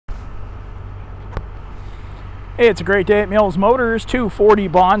It's a great day at Mills Motors, 240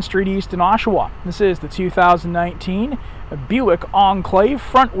 Bond Street East in Oshawa. This is the 2019 Buick Enclave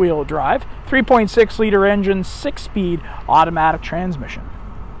front-wheel drive, 3.6-liter engine, 6-speed automatic transmission.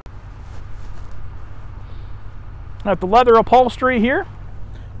 Got the leather upholstery here,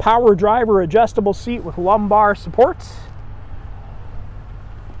 power driver adjustable seat with lumbar supports,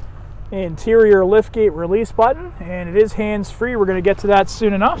 interior liftgate release button, and it is hands-free. We're going to get to that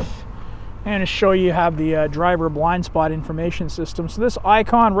soon enough. And to show you have the driver blind spot information system. So this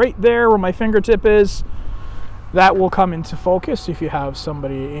icon right there where my fingertip is, that will come into focus if you have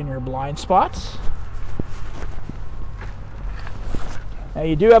somebody in your blind spots. Now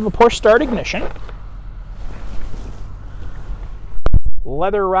you do have a push start ignition.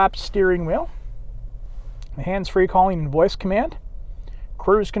 Leather wrapped steering wheel. A hands-free calling and voice command.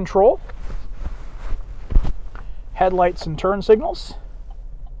 Cruise control. Headlights and turn signals.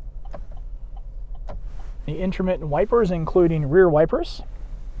 The intermittent wipers, including rear wipers.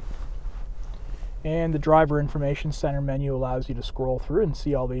 And the driver information center menu allows you to scroll through and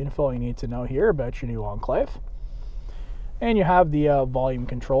see all the info you need to know here about your new Enclave. And you have the volume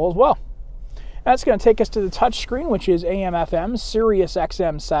control as well. That's going to take us to the touch screen, which is AM/FM, Sirius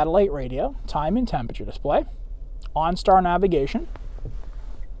XM satellite radio, time and temperature display, OnStar navigation,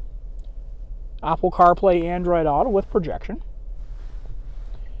 Apple CarPlay, Android Auto with projection.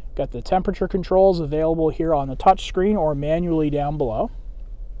 Got the temperature controls available here on the touch screen or manually down below.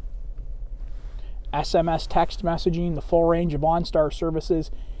 SMS text messaging, the full range of OnStar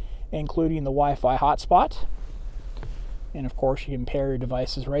services, including the Wi-Fi hotspot. And of course, you can pair your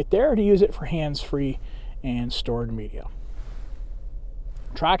devices right there to use it for hands-free and stored media.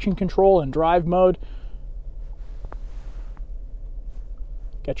 Traction control and drive mode.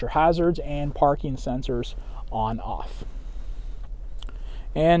 Get your hazards and parking sensors on/off.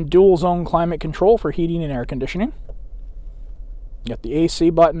 And dual zone climate control for heating and air conditioning. Got the AC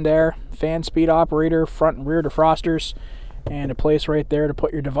button there, fan speed operator, front and rear defrosters, and a place right there to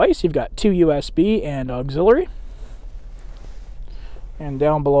put your device. You've got 2 USB and auxiliary. And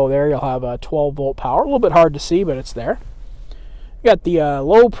down below there you'll have a 12-volt power. A little bit hard to see, but it's there. You got the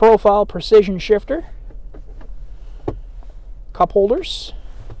low profile precision shifter, cup holders,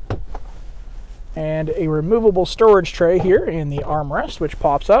 and a removable storage tray here in the armrest, which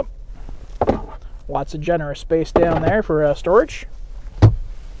pops up. Lots of generous space down there for storage.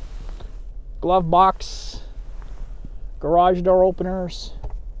 Glove box, garage door openers,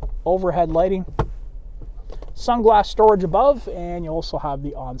 overhead lighting, sunglass storage above, and you also have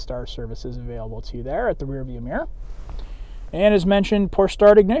the OnStar services available to you there at the rear view mirror. And as mentioned, push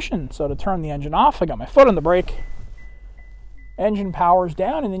start ignition. So to turn the engine off, I got my foot on the brake. Engine powers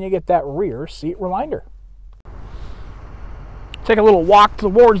down, and then you get that rear seat reminder. Take a little walk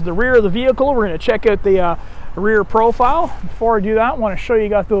towards the rear of the vehicle. We're going to check out the rear profile. Before I do that, I want to show you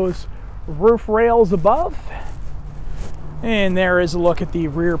got those roof rails above. And there is a look at the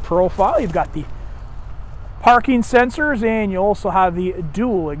rear profile. You've got the parking sensors, and you also have the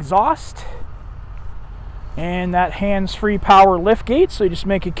dual exhaust. And that hands-free power lift gate. So you just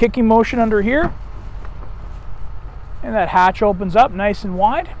make a kicking motion under here. And that hatch opens up nice and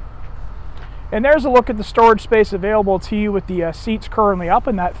wide. And there's a look at the storage space available to you with the seats currently up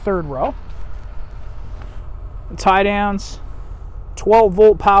in that third row. The tie downs,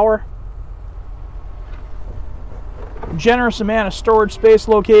 12-volt power. Generous amount of storage space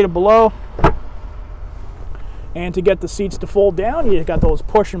located below. And to get the seats to fold down, you've got those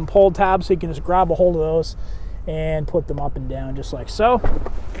push and pull tabs, so you can just grab a hold of those and put them up and down just like so.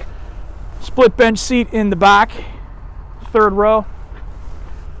 Split bench seat in the back. Third row.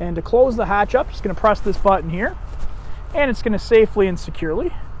 And to close the hatch up, just going to press this button here, and it's going to safely and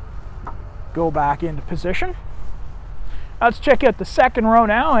securely go back into position. Let's check out the second row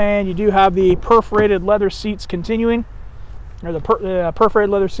now, and you do have the perforated leather seats continuing, or the perforated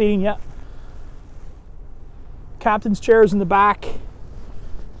leather seating, yeah. Captain's chairs in the back,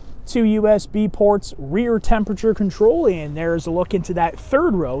 2 USB ports, rear temperature control, and there's a look into that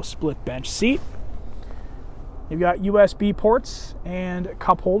third row split bench seat. You've got USB ports and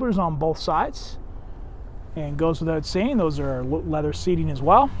cup holders on both sides. And goes without saying, those are leather seating as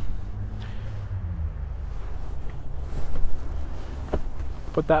well.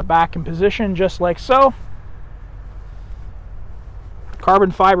 Put that back in position just like so.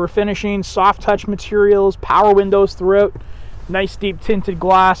 Carbon fiber finishing, soft touch materials, power windows throughout, nice deep tinted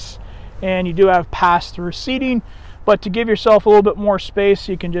glass, and you do have pass-through seating. But to give yourself a little bit more space,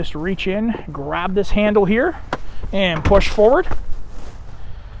 you can just reach in, grab this handle here, and push forward.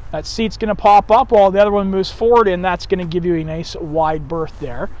 That seat's going to pop up while the other one moves forward, and that's going to give you a nice wide berth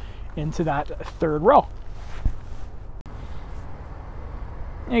there into that third row.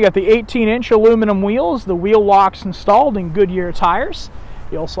 You got the 18-inch aluminum wheels, the wheel locks installed, and Goodyear tires.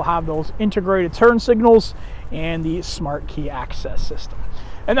 You also have those integrated turn signals and the smart key access system.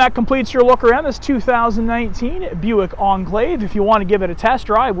 And that completes your look around this 2019 Buick Enclave. If you want to give it a test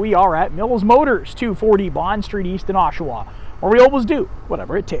drive, we are at Mills Motors, 240 Bond Street East in Oshawa, where we always do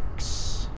whatever it takes.